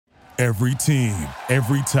Every team,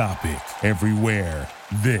 every topic, everywhere.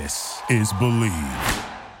 This is Believe.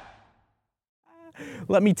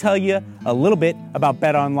 Let me tell you a little bit about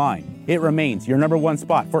BetOnline. It remains your number one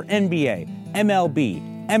spot for NBA,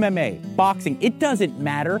 MLB, MMA, boxing. It doesn't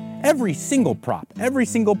matter. Every single prop, every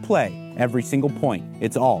single play, every single point,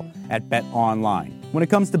 it's all at BetOnline. When it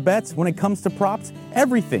comes to bets, when it comes to props,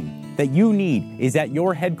 everything that you need is at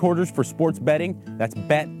your headquarters for sports betting. That's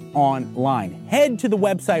BetOnline. Head to the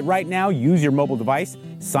website right now, use your mobile device,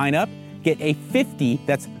 sign up, get a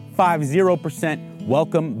 50%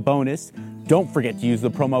 welcome bonus. Don't forget to use the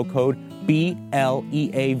promo code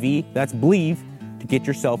BLEAV, that's Believe, to get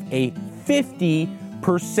yourself a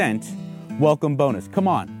 50% welcome bonus. Come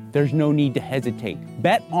on, there's no need to hesitate.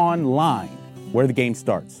 BetOnline, where the game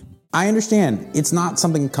starts. I understand it's not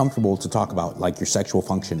something comfortable to talk about, like your sexual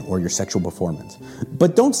function or your sexual performance.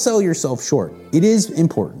 But don't sell yourself short. It is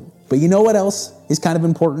important. But you know what else is kind of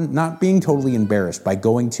important? Not being totally embarrassed by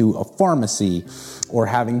going to a pharmacy or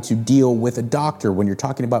having to deal with a doctor when you're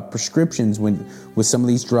talking about prescriptions with some of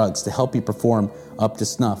these drugs to help you perform up to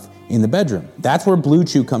snuff in the bedroom. That's where Blue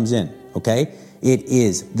Chew comes in, okay? It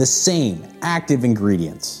is the same active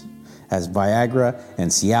ingredients as Viagra and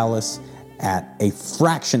Cialis at a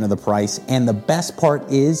fraction of the price. And the best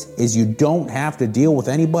part is you don't have to deal with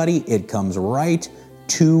anybody. It comes right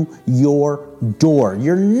to your door.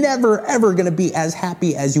 You're never, ever going to be as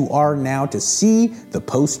happy as you are now to see the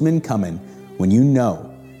postman coming when you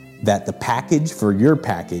know that the package for your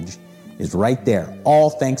package is right there, all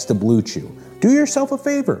thanks to Blue Chew. Do yourself a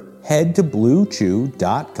favor. Head to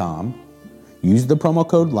BlueChew.com, use the promo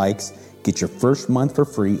code LIKES, get your first month for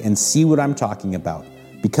free, and see what I'm talking about.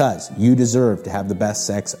 Because you deserve to have the best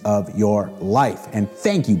sex of your life. And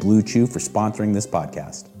thank you, Blue Chew, for sponsoring this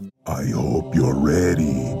podcast. I hope you're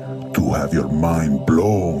ready to have your mind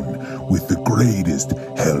blown with the greatest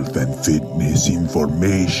health and fitness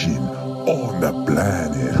information on the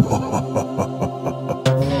planet.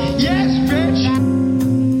 Yes, bitch!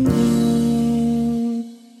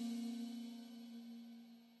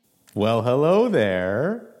 Well, hello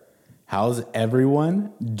there. How's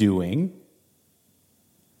everyone doing?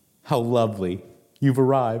 How lovely. You've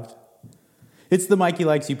arrived. It's the Mikey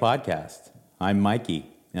Likes You podcast. I'm Mikey,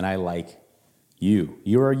 and I like you.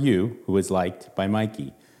 You are you who is liked by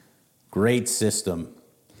Mikey. Great system.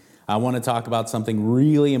 I want to talk about something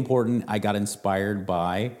really important. I got inspired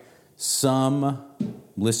by some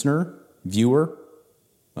listener, viewer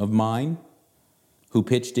of mine who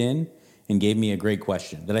pitched in and gave me a great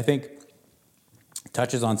question that I think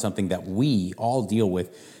touches on something that we all deal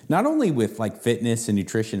with, not only with like fitness and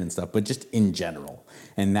nutrition and stuff, but just in general.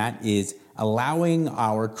 And that is allowing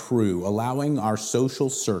our crew, allowing our social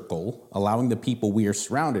circle, allowing the people we are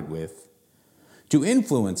surrounded with to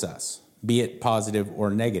influence us, be it positive or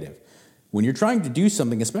negative. When you're trying to do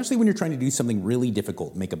something, especially when you're trying to do something really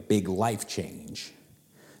difficult, make a big life change,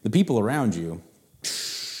 the people around you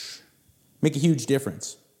make a huge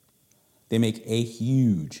difference. They make a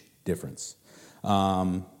huge difference.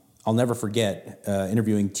 I'll never forget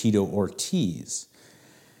interviewing Tito Ortiz.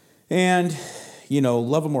 And, you know,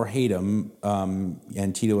 love him or hate him,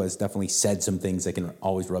 and Tito has definitely said some things that can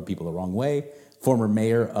always rub people the wrong way. Former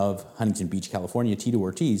mayor of Huntington Beach, California, Tito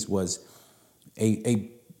Ortiz was a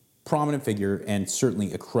prominent figure and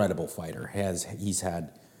certainly a credible fighter. He's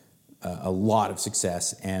had a lot of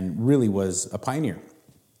success and really was a pioneer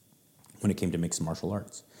when it came to mixed martial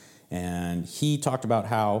arts. And he talked about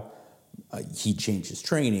how he changed his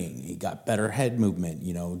training. He got better head movement,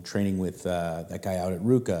 you know, training with that guy out at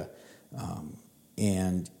Ruka.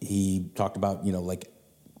 And he talked about, you know, like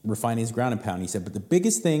refining his ground and pound. He said, but the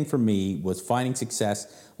biggest thing for me was finding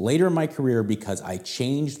success later in my career because I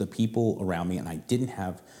changed the people around me and I didn't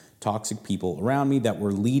have toxic people around me that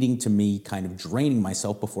were leading to me kind of draining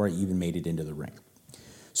myself before I even made it into the ring.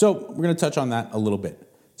 So we're going to touch on that a little bit.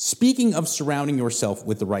 Speaking of surrounding yourself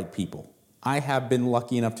with the right people, I have been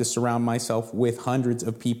lucky enough to surround myself with hundreds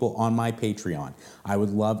of people on my Patreon. I would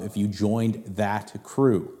love if you joined that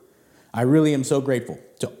crew. I really am so grateful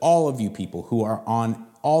to all of you people who are on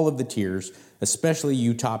all of the tiers, especially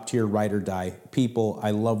you top tier ride or die people. I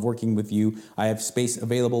love working with you. I have space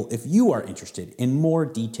available if you are interested in more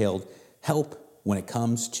detailed help when it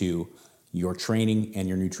comes to your training and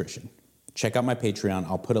your nutrition. Check out my Patreon.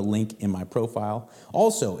 I'll put a link in my profile.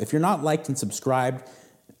 Also, if you're not liked and subscribed,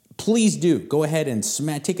 please do. Go ahead and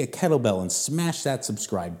take a kettlebell and smash that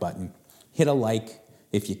subscribe button. Hit a like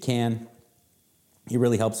if you can. It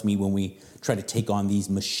really helps me when we try to take on these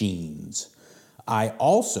machines. I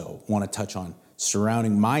also want to touch on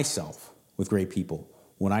surrounding myself with great people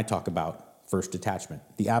when I talk about First Detachment,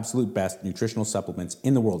 the absolute best nutritional supplements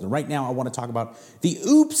in the world. And right now I want to talk about the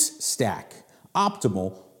OOPS Stack,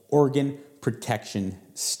 Optimal Organ Protection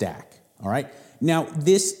Stack. All right. Now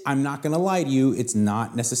this, I'm not going to lie to you, it's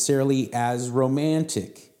not necessarily as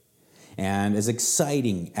romantic and as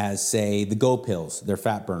exciting as, say, the Go Pills, their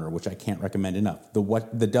fat burner, which I can't recommend enough. The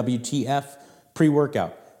WTF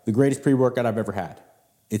pre-workout, the greatest pre-workout I've ever had.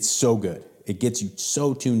 It's so good. It gets you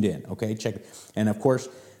so tuned in. Okay, check it. And of course,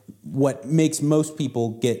 what makes most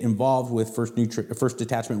people get involved with First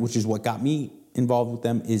Detachment, which is what got me involved with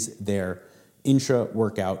them, is their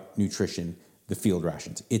intra-workout nutrition, the field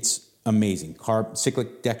rations. It's amazing.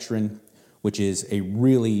 Cyclic dextrin, which is a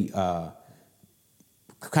really kind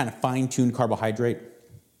of fine-tuned carbohydrate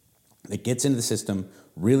that gets into the system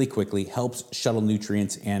really quickly, helps shuttle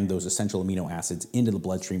nutrients and those essential amino acids into the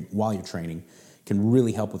bloodstream while you're training, can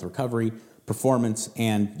really help with recovery, performance,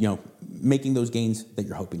 and making those gains that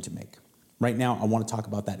you're hoping to make. Right now, I want to talk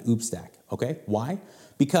about that OOP stack. Okay, why?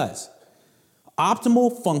 Because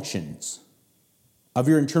optimal functions of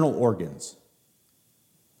your internal organs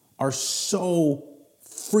are so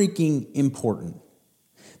freaking important.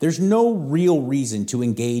 There's no real reason to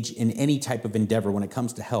engage in any type of endeavor when it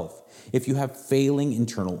comes to health if you have failing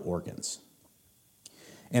internal organs.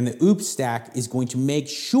 And the OOP stack is going to make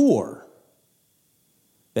sure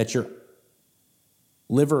that your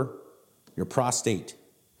liver, your prostate,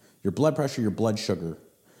 your blood pressure, your blood sugar,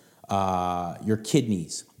 your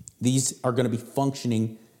kidneys, these are going to be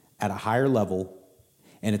functioning at a higher level,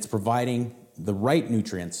 and it's providing the right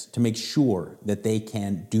nutrients to make sure that they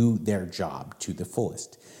can do their job to the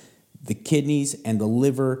fullest. The kidneys and the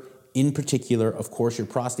liver in particular, of course, your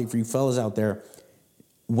prostate, for you fellas out there,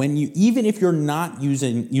 even if you're not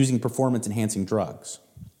using performance enhancing drugs,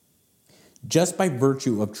 just by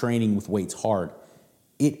virtue of training with weights hard,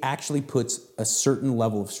 it actually puts a certain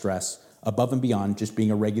level of stress above and beyond just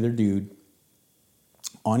being a regular dude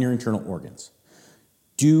on your internal organs.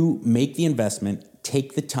 Do make the investment,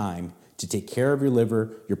 take the time to take care of your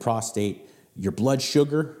liver, your prostate, your blood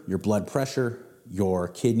sugar, your blood pressure, your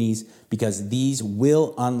kidneys, because these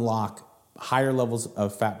will unlock higher levels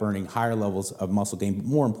of fat burning, higher levels of muscle gain, but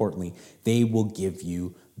more importantly, they will give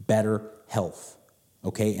you better health.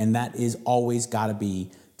 Okay, and that is always got to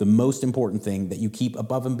be the most important thing that you keep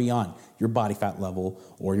above and beyond your body fat level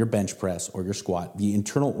or your bench press or your squat. The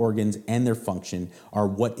internal organs and their function are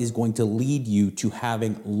what is going to lead you to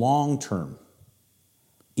having long-term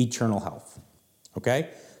eternal health. Okay,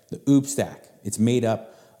 the OOP stack, it's made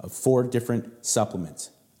up of 4 different supplements.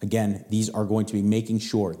 Again, these are going to be making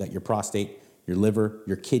sure that your prostate, your liver,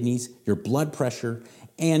 your kidneys, your blood pressure,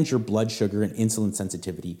 and your blood sugar and insulin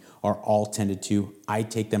sensitivity are all tended to. I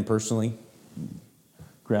take them personally.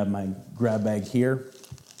 Grab my grab bag here.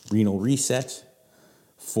 Renal Reset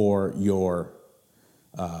for your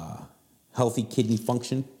healthy kidney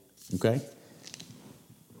function. Okay.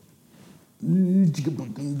 The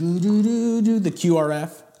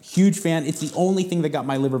QRF, huge fan. It's the only thing that got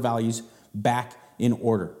my liver values back in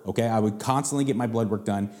order. Okay, I would constantly get my blood work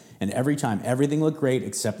done, and every time everything looked great,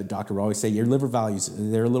 except the doctor would always say your liver values,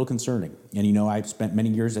 they're a little concerning. And I've spent many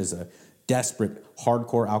years as a desperate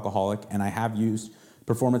hardcore alcoholic, and I have used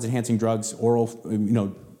performance enhancing drugs, oral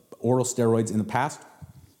steroids in the past.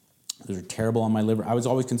 Those are terrible on my liver. I was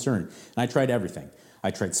always concerned, and I tried everything.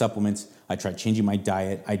 I tried supplements. I tried changing my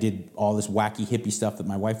diet. I did all this wacky hippie stuff that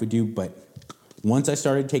my wife would do, but once I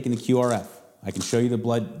started taking the QRF, I can show you the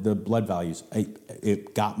blood values.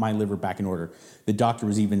 It got my liver back in order. The doctor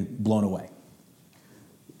was even blown away.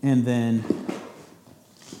 And then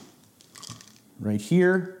right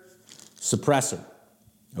here, suppressor.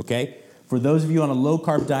 Okay? For those of you on a low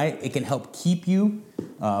carb diet, it can help keep you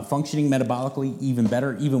functioning metabolically even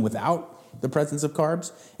better, even without the presence of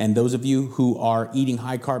carbs. And those of you who are eating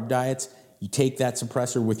high carb diets, you take that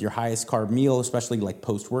suppressor with your highest carb meal, especially like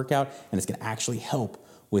post-workout, and it's going to actually help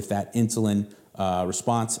with that insulin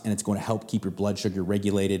response, and it's going to help keep your blood sugar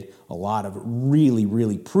regulated. A lot of really,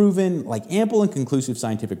 really proven, like ample and conclusive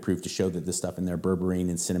scientific proof to show that this stuff in there, berberine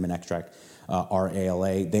and cinnamon extract,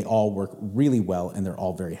 RALA, they all work really well, and they're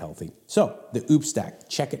all very healthy. So the OOP stack,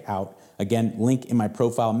 check it out. Again, link in my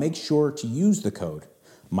profile. Make sure to use the code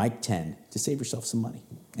Mike10 to save yourself some money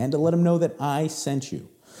and to let them know that I sent you.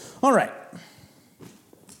 All right,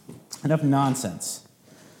 enough nonsense.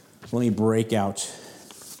 Let me break out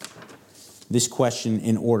this question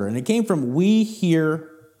in order. And it came from We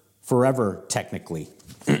Here Forever, technically.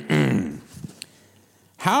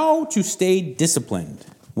 How to stay disciplined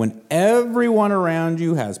when everyone around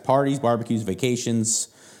you has parties, barbecues, vacations.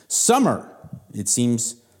 Summer, it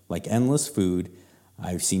seems like endless food.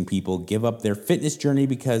 I've seen people give up their fitness journey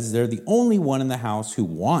because they're the only one in the house who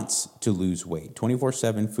wants to lose weight.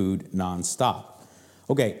 24/7 food nonstop.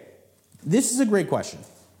 Okay, this is a great question.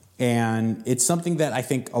 And it's something that I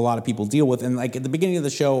think a lot of people deal with. And like at the beginning of the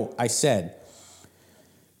show, I said,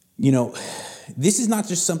 you know, this is not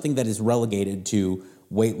just something that is relegated to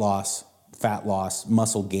weight loss, fat loss,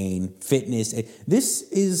 muscle gain, fitness. This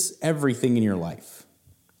is everything in your life.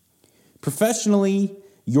 Professionally,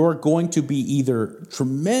 you're going to be either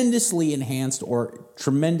tremendously enhanced or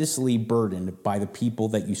tremendously burdened by the people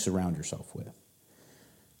that you surround yourself with.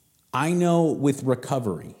 I know with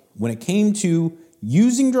recovery, when it came to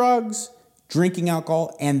using drugs, drinking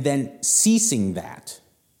alcohol, and then ceasing that,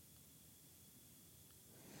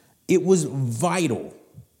 it was vital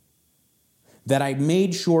that I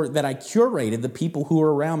made sure that I curated the people who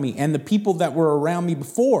were around me, and the people that were around me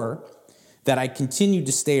before that I continued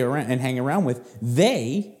to stay around and hang around with,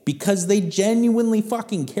 because they genuinely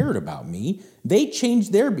fucking cared about me, they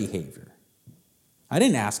changed their behavior. I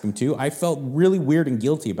didn't ask them to. I felt really weird and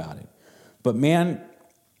guilty about it. But man,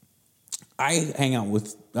 I hang out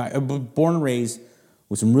with, I was born and raised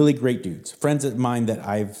with some really great dudes, friends of mine that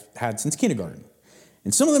I've had since kindergarten.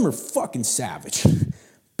 And some of them are fucking savage.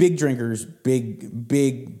 Big drinkers,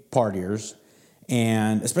 big partiers.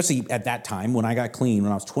 And especially at that time when I got clean,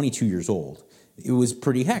 when I was 22 years old, it was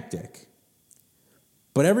pretty hectic.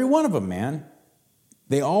 But every one of them, man,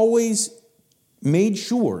 they always made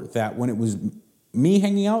sure that when it was me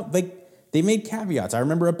hanging out, like they made caveats. I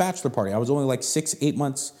remember a bachelor party. I was only like 6-8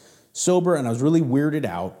 months sober, and I was really weirded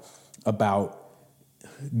out about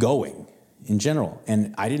going in general.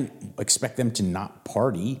 And I didn't expect them to not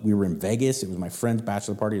party. We were in Vegas. It was my friend's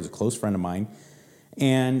bachelor party. It was a close friend of mine.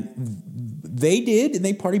 And they did, and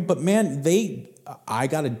they partied. But man, I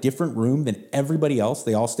got a different room than everybody else.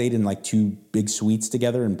 They all stayed in like 2 big suites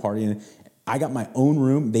together and partying. I got my own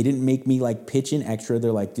room. They didn't make me like pitch in extra.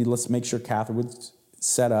 They're like, dude, let's make sure Catherine was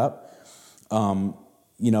set up.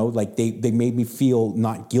 You know, like they made me feel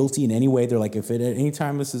not guilty in any way. They're like, if at any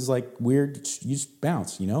time this is like weird, you just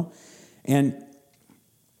bounce, you know? And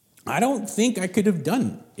I don't think I could have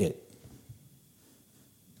done it.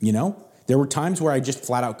 You know? There were times where I just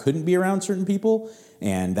flat out couldn't be around certain people,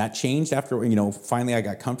 and that changed after, you know, finally I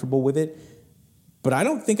got comfortable with it. But I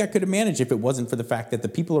don't think I could have managed if it wasn't for the fact that the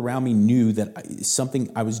people around me knew that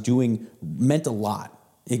something I was doing meant a lot.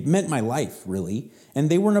 It meant my life, really. And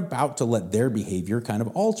they weren't about to let their behavior kind of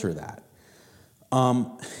alter that.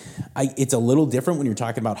 It's a little different when you're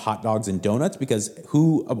talking about hot dogs and donuts, because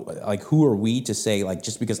who are we to say, like,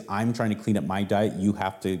 just because I'm trying to clean up my diet, you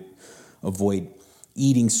have to avoid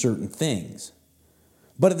eating certain things.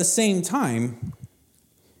 But at the same time,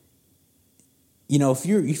 you know, if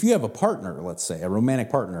you have a partner, let's say a romantic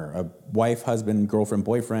partner, a wife, husband, girlfriend,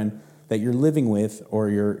 boyfriend that you're living with, or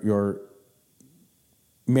you're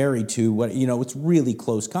married to, what, you know, it's really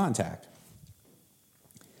close contact.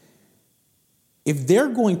 If they're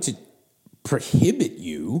going to prohibit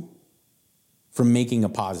you from making a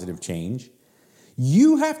positive change,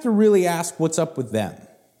 you have to really ask what's up with them.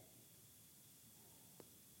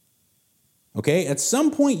 Okay? At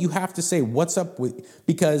some point, you have to say what's up with,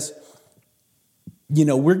 because, you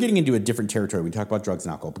know, we're getting into a different territory. We talk about drugs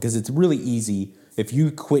and alcohol, because it's really easy if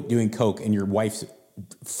you quit doing coke and your wife's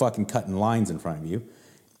fucking cutting lines in front of you.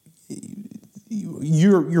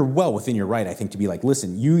 You're well within your right, I think, to be like,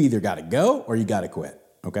 listen, you either got to go or you got to quit,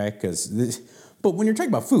 okay? But when you're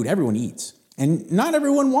talking about food, everyone eats. And not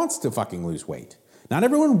everyone wants to fucking lose weight. Not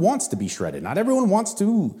everyone wants to be shredded. Not everyone wants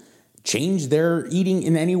to change their eating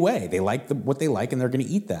in any way. They like what they like, and they're going to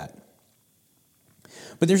eat that.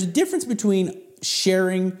 But there's a difference between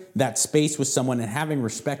sharing that space with someone and having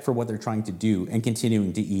respect for what they're trying to do and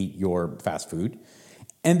continuing to eat your fast food,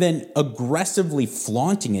 and then aggressively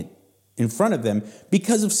flaunting it in front of them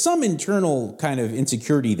because of some internal kind of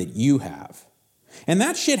insecurity that you have. And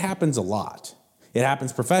that shit happens a lot. It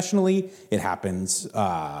happens professionally. It happens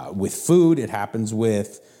with food. It happens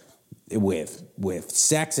with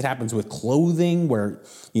sex. It happens with clothing, where,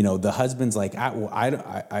 you know, the husband's like,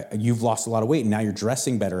 you've lost a lot of weight and now you're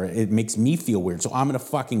dressing better. It makes me feel weird. So I'm going to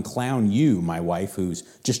fucking clown you, my wife, who's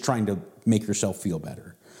just trying to make herself feel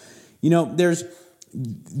better. You know,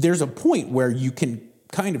 there's a point where you can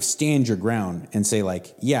kind of stand your ground and say,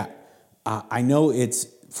 like, yeah, I know it's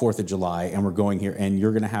 4th of July and we're going here and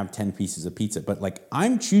you're going to have 10 pieces of pizza, but like,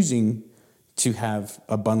 I'm choosing to have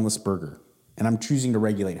a bunless burger, and I'm choosing to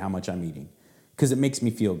regulate how much I'm eating because it makes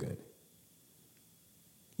me feel good.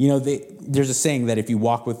 You know, there's a saying that if you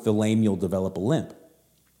walk with the lame, you'll develop a limp.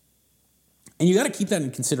 And you got to keep that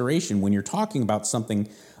in consideration when you're talking about something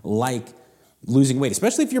like losing weight,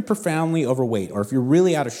 especially if you're profoundly overweight or if you're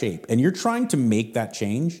really out of shape and you're trying to make that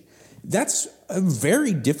change, that's a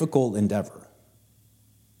very difficult endeavor.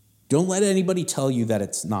 Don't let anybody tell you that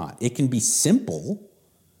it's not. It can be simple,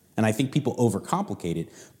 and I think people overcomplicate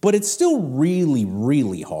it, but it's still really,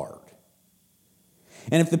 really hard.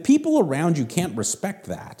 And if the people around you can't respect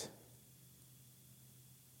that,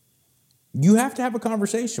 you have to have a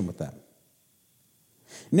conversation with them.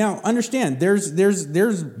 Now, understand,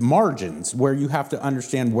 there's margins where you have to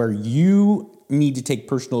understand where you need to take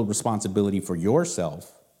personal responsibility for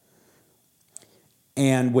yourself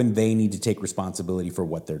and when they need to take responsibility for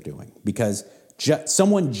what they're doing. Because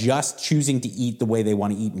someone just choosing to eat the way they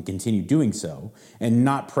want to eat and continue doing so and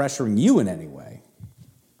not pressuring you in any way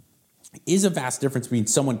is a vast difference between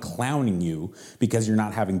someone clowning you because you're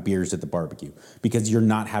not having beers at the barbecue, because you're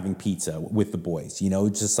not having pizza with the boys.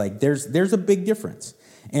 It's just like there's a big difference.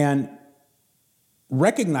 And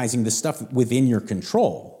recognizing the stuff within your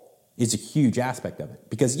control is a huge aspect of it.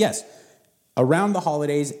 Because yes, around the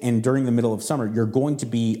holidays and during the middle of summer, you're going to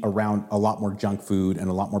be around a lot more junk food and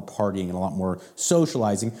a lot more partying and a lot more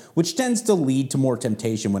socializing, which tends to lead to more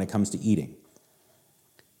temptation when it comes to eating.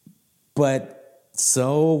 But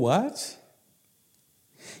so what?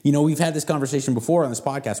 We've had this conversation before on this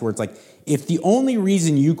podcast where it's like, if the only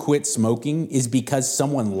reason you quit smoking is because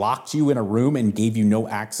someone locked you in a room and gave you no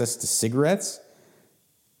access to cigarettes,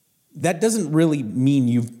 that doesn't really mean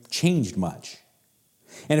you've changed much.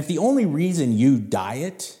 And if the only reason you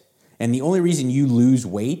diet and the only reason you lose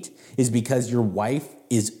weight is because your wife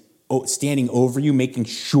is standing over you, making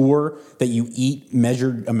sure that you eat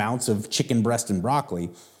measured amounts of chicken breast and broccoli,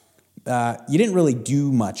 you didn't really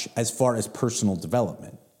do much as far as personal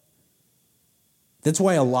development. That's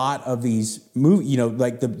why a lot of these movies,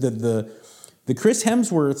 like the Chris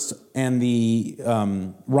Hemsworths and the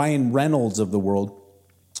Ryan Reynolds of the world,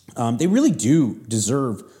 they really do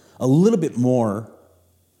deserve a little bit more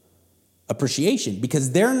appreciation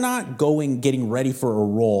because they're not getting ready for a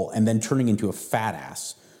role and then turning into a fat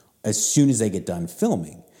ass as soon as they get done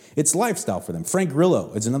filming. It's lifestyle for them. Frank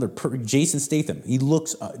Grillo is another. Jason Statham.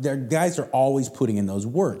 Their guys are always putting in those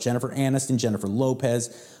work. Jennifer Aniston, Jennifer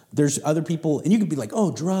Lopez. There's other people, and you could be like,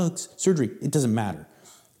 oh, drugs, surgery. It doesn't matter.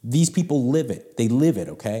 These people live it. They live it,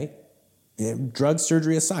 okay? Drugs,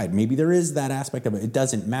 surgery aside, maybe there is that aspect of it. It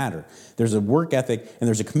doesn't matter. There's a work ethic, and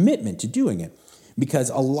there's a commitment to doing it. Because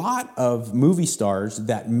a lot of movie stars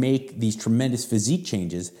that make these tremendous physique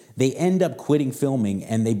changes, they end up quitting filming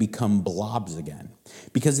and they become blobs again.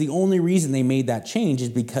 Because the only reason they made that change is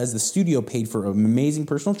because the studio paid for an amazing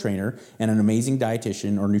personal trainer and an amazing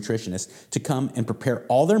dietitian or nutritionist to come and prepare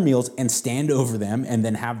all their meals and stand over them and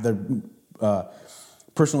then have the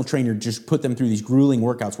personal trainer just put them through these grueling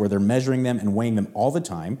workouts where they're measuring them and weighing them all the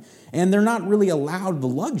time. And they're not really allowed the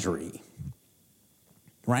luxury,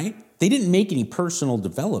 right? They didn't make any personal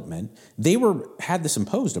development. They had this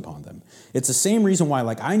imposed upon them. It's the same reason why,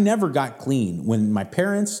 I never got clean when my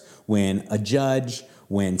parents, when a judge,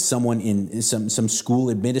 when someone in some school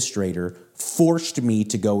administrator forced me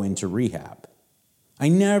to go into rehab. I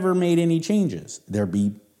never made any changes. There'd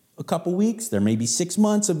be a couple weeks, there may be 6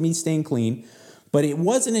 months of me staying clean, but it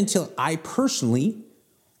wasn't until I personally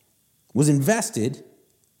was invested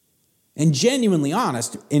and genuinely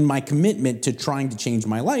honest in my commitment to trying to change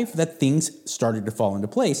my life that things started to fall into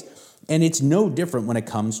place. And it's no different when it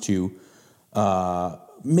comes to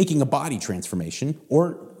making a body transformation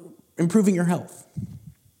or improving your health.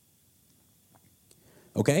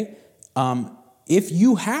 Okay? If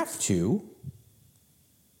you have to,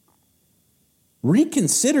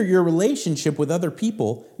 reconsider your relationship with other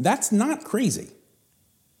people, that's not crazy.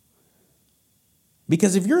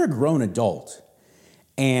 Because if you're a grown adult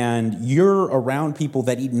and you're around people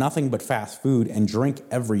that eat nothing but fast food and drink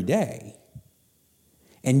every day,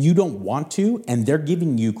 and you don't want to, and they're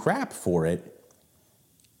giving you crap for it,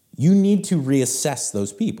 you need to reassess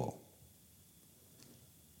those people.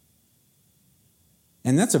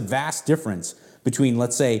 And that's a vast difference between,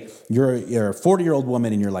 let's say, you're a 40-year-old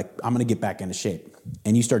woman and you're like, I'm going to get back into shape.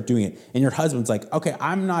 And you start doing it. And your husband's like, okay,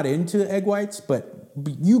 I'm not into egg whites, but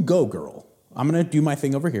you go, girl. I'm going to do my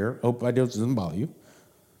thing over here. Hope I doesn't bother you.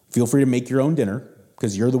 Feel free to make your own dinner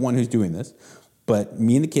because you're the one who's doing this. But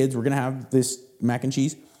me and the kids, we're going to have this mac and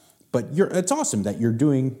cheese. But it's awesome that you're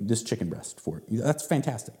doing this chicken breast for it. That's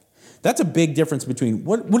fantastic. That's a big difference between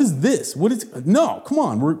what is this? No, come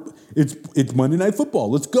on. It's Monday Night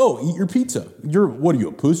Football. Let's go. Eat your pizza. What are you,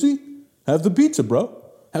 a pussy? Have the pizza, bro.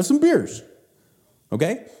 Have some beers.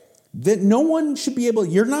 Okay? That no one should be able,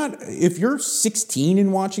 if you're 16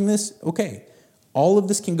 and watching this, okay, all of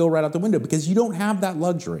this can go right out the window because you don't have that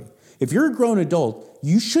luxury. If you're a grown adult,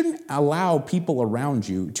 you shouldn't allow people around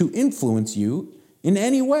you to influence you in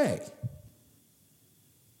any way.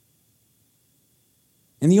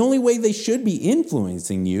 And the only way they should be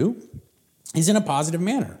influencing you is in a positive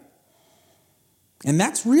manner. And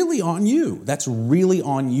that's really on you. That's really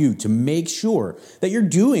on you to make sure that you're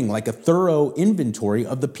doing like a thorough inventory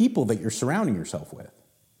of the people that you're surrounding yourself with.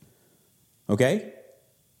 Okay?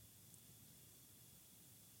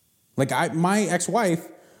 Like my ex-wife,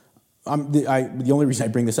 the only reason I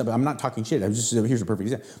bring this up, I'm not talking shit. Here's a perfect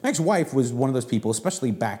example. My ex-wife was one of those people,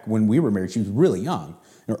 especially back when we were married. She was really young,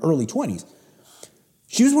 in her early 20s.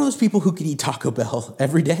 She was one of those people who could eat Taco Bell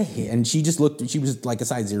every day. And she was like a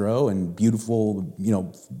size 0 and beautiful,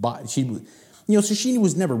 so she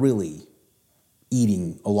was never really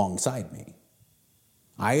eating alongside me.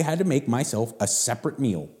 I had to make myself a separate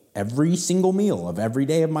meal, every single meal of every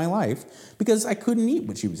day of my life, because I couldn't eat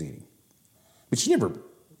what she was eating. But she never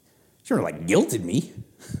like guilted me.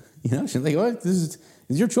 She's like, oh, this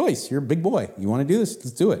is your choice. You're a big boy. You want to do this?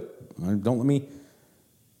 Let's do it. Don't let me...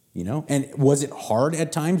 And was it hard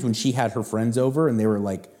at times when she had her friends over and they were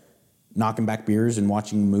like knocking back beers and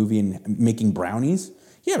watching a movie and making brownies?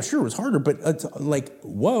 Yeah, sure, it was harder, but it's like,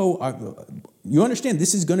 whoa, you understand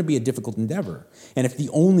this is going to be a difficult endeavor. And if the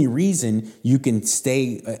only reason you can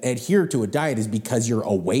adhere to a diet is because you're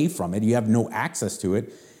away from it, you have no access to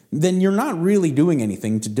it, then you're not really doing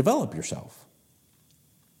anything to develop yourself.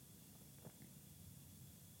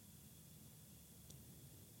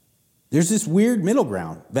 There's this weird middle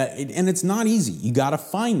ground and it's not easy. You got to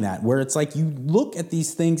find that where it's like you look at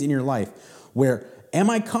these things in your life where am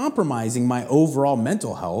I compromising my overall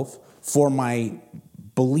mental health for my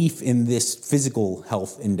belief in this physical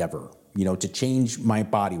health endeavor? To change my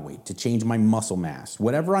body weight, to change my muscle mass,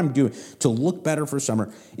 whatever I'm doing to look better for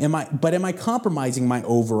summer. Am I compromising my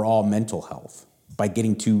overall mental health by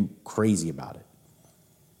getting too crazy about it?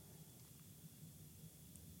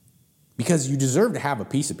 Because you deserve to have a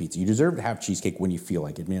piece of pizza. You deserve to have cheesecake when you feel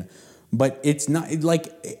like it. But it's not,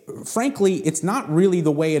 frankly, it's not really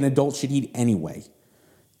the way an adult should eat anyway.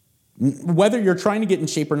 Whether you're trying to get in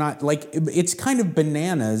shape or not, it's kind of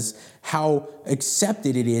bananas how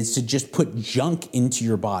accepted it is to just put junk into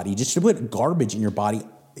your body, just to put garbage in your body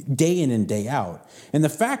day in and day out. And the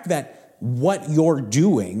fact that what you're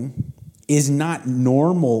doing is not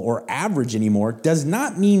normal or average anymore does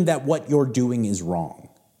not mean that what you're doing is wrong.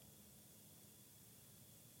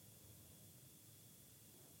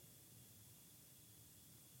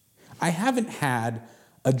 I haven't had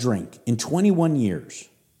a drink in 21 years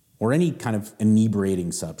or any kind of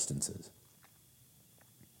inebriating substances.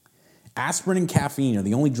 Aspirin and caffeine are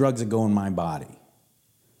the only drugs that go in my body,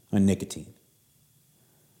 and nicotine.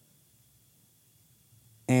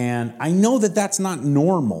 And I know that that's not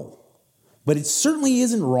normal, but it certainly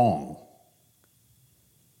isn't wrong.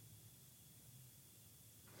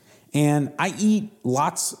 And I eat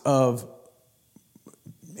lots of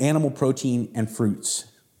animal protein and fruits.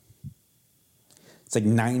 It's like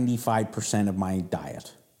 95% of my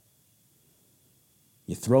diet.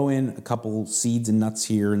 You throw in a couple seeds and nuts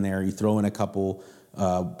here and there. You throw in a couple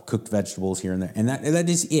cooked vegetables here and there. And that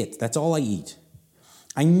is it. That's all I eat.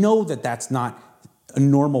 I know that that's not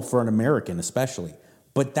normal for an American especially,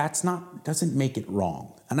 but doesn't make it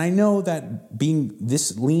wrong. And I know that being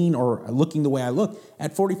this lean or looking the way I look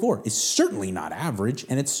at 44 is certainly not average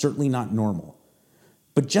and it's certainly not normal.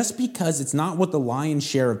 But just because it's not what the lion's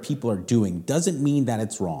share of people are doing doesn't mean that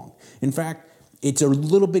it's wrong. In fact, it's a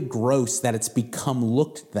little bit gross that it's become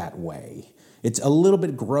looked that way. It's a little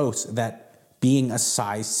bit gross that being a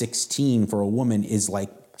size 16 for a woman is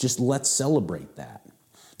like, just let's celebrate that.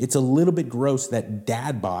 It's a little bit gross that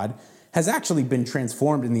dad bod has actually been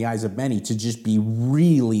transformed in the eyes of many to just be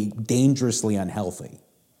really dangerously unhealthy.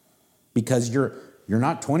 Because you're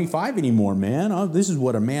not 25 anymore, man. Oh, this is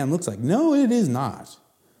what a man looks like. No, it is not.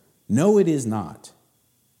 No, it is not.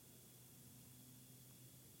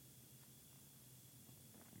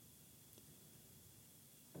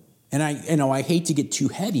 And I hate to get too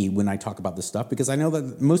heady when I talk about this stuff because I know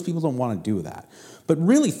that most people don't want to do that. But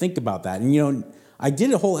really think about that. And, I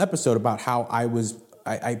did a whole episode about how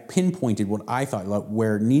I pinpointed what I thought, like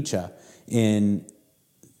where Nietzsche in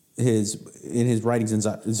his writings in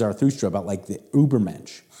Zarathustra about like the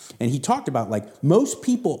Übermensch. And he talked about like most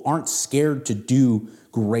people aren't scared to do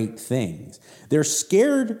great things. They're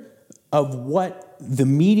scared of what the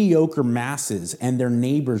mediocre masses and their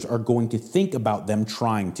neighbors are going to think about them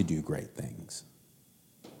trying to do great things.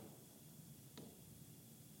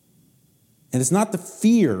 And it's not the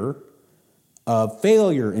fear of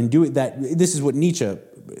failure and doing that. This is what Nietzsche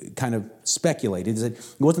kind of speculated, is that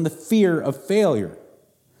it wasn't the fear of failure.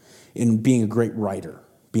 in being a great writer,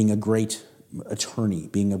 being a great attorney,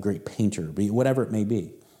 being a great painter, whatever it may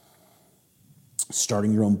be.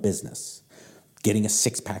 Starting your own business, getting a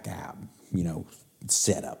six-pack ab,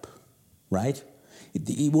 set up, right?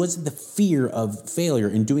 It wasn't the fear of failure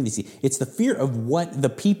in doing this. It's the fear of what the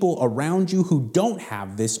people around you who don't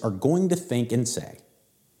have this are going to think and say.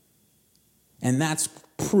 And that's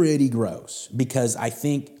pretty gross, because I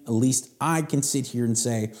think at least I can sit here and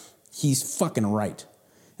say, he's fucking right.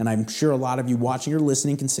 And I'm sure a lot of you watching or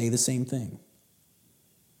listening can say the same thing.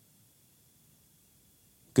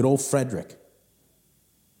 Good old Frederick.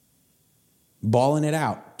 Balling it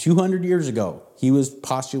out. 200 years ago, he was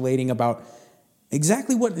postulating about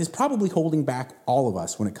exactly what is probably holding back all of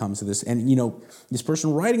us when it comes to this. And, this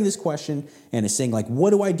person writing this question and is saying, like,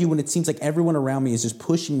 what do I do when it seems like everyone around me is just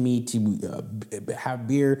pushing me to have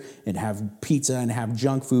beer and have pizza and have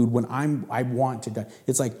junk food when I want to die?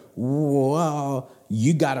 It's like, well,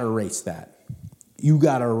 you got to erase that. You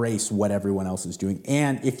got to erase what everyone else is doing.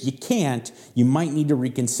 And if you can't, you might need to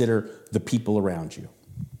reconsider the people around you.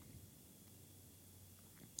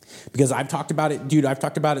 Because I've talked about it, dude, I've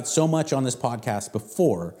talked about it so much on this podcast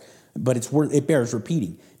before, but it bears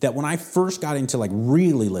repeating, that when I first got into like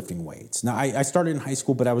really lifting weights, now I started in high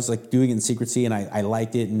school, but I was like doing it in secrecy and I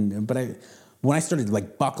liked it. When I started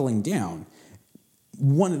like buckling down,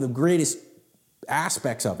 one of the greatest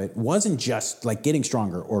aspects of it wasn't just like getting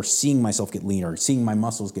stronger or seeing myself get leaner or seeing my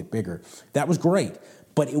muscles get bigger. That was great.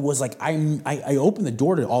 But it was like I opened the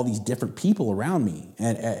door to all these different people around me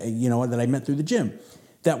and that I met through the gym.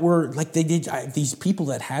 That were like these people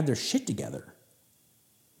that had their shit together.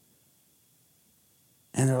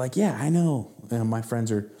 And they're like, yeah, I know. My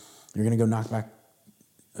friends you're going to go knock back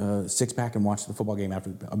a six-pack and watch the football game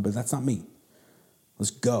after, but that's not me.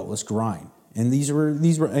 Let's go. Let's grind. And these were I'm a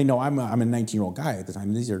 19-year-old guy at the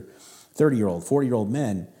time. These are 30-year-old, 40-year-old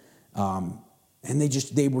men. And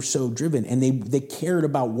they were so driven, and they cared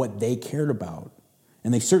about what they cared about.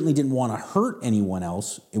 And they certainly didn't want to hurt anyone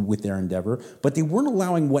else with their endeavor, but they weren't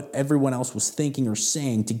allowing what everyone else was thinking or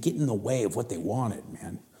saying to get in the way of what they wanted,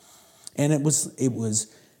 man. And it was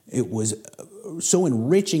so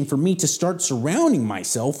enriching for me to start surrounding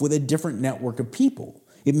myself with a different network of people.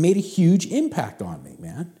 It made a huge impact on me,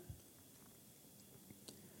 man.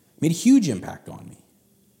 Made a huge impact on me.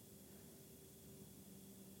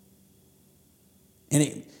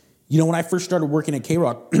 And when I first started working at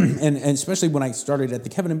K-Rock, and especially when I started at the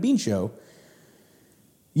Kevin and Bean show,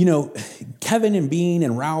 Kevin and Bean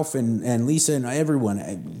and Ralph and Lisa and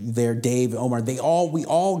everyone there, Dave, Omar, we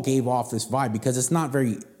all gave off this vibe because it's not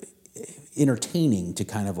very entertaining to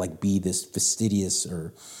kind of like be this fastidious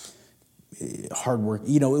or hard work.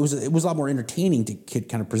 It was a lot more entertaining to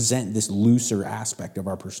kind of present this looser aspect of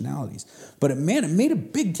our personalities. But man, it made a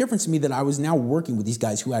big difference to me that I was now working with these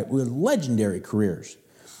guys who had legendary careers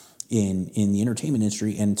in the entertainment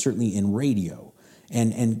industry and certainly in radio.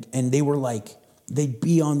 And they were like, they'd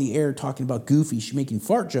be on the air talking about goofy, making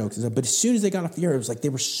fart jokes and stuff. But as soon as they got off the air, it was like they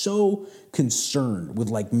were so concerned with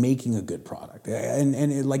like making a good product. And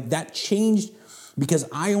it, like that changed because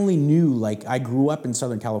I only knew, like I grew up in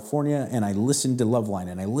Southern California and I listened to Loveline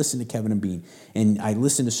and I listened to Kevin and Bean and I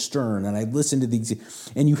listened to Stern and I listened to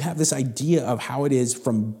these. And you have this idea of how it is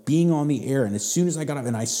from being on the air. And as soon as I got up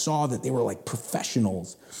and I saw that they were like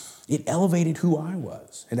professionals, it elevated who I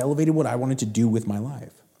was. It elevated what I wanted to do with my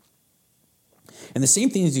life. And the same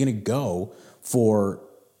thing is going to go for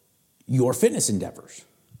your fitness endeavors.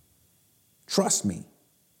 Trust me.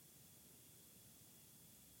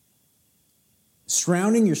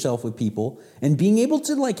 Surrounding yourself with people and being able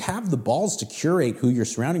to like have the balls to curate who you're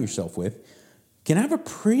surrounding yourself with can have a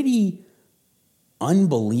pretty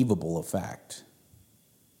unbelievable effect.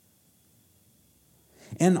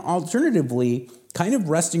 And alternatively, kind of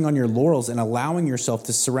resting on your laurels and allowing yourself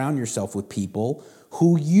to surround yourself with people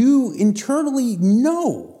who you internally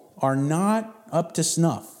know are not up to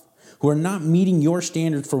snuff, who are not meeting your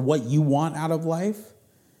standards for what you want out of life,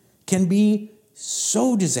 can be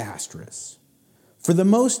so disastrous. For the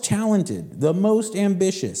most talented, the most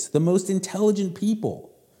ambitious, the most intelligent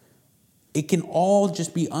people, it can all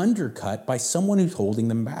just be undercut by someone who's holding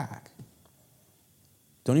them back.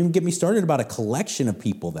 Don't even get me started about a collection of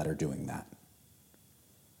people that are doing that.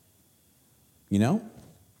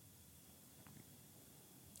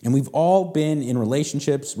 And we've all been in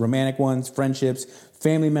relationships, romantic ones, friendships,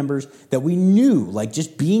 family members that we knew, like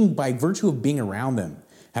just being by virtue of being around them,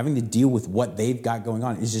 having to deal with what they've got going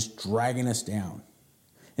on is just dragging us down.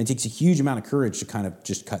 And it takes a huge amount of courage to kind of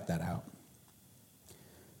just cut that out.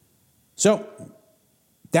 So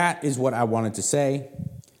that is what I wanted to say.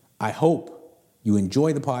 I hope you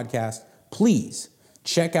enjoy the podcast. Please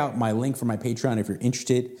Check out my link for my Patreon if you're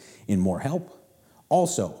interested in more help.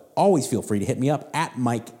 Also, always feel free to hit me up at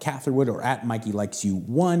Mike Catherwood or at Mikey Likes You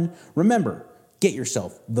 1. Remember, get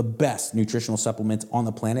yourself the best nutritional supplements on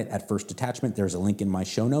the planet at First Detachment. There's a link in my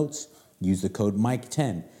show notes. Use the code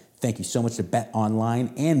Mike10. Thank you so much to Bet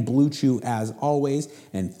Online and Blue Chew as always.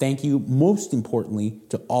 And thank you, most importantly,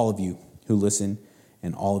 to all of you who listen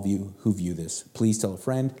and all of you who view this. Please tell a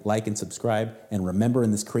friend, like and subscribe. And remember,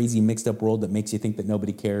 in this crazy mixed up world that makes you think that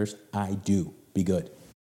nobody cares, I do. Be good.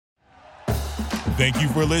 Thank you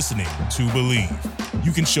for listening to Believe.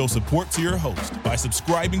 You can show support to your host by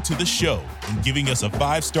subscribing to the show and giving us a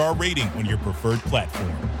 5-star rating on your preferred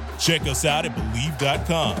platform. Check us out at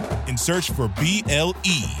Believe.com and search for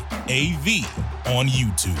BLEAV on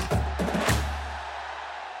YouTube.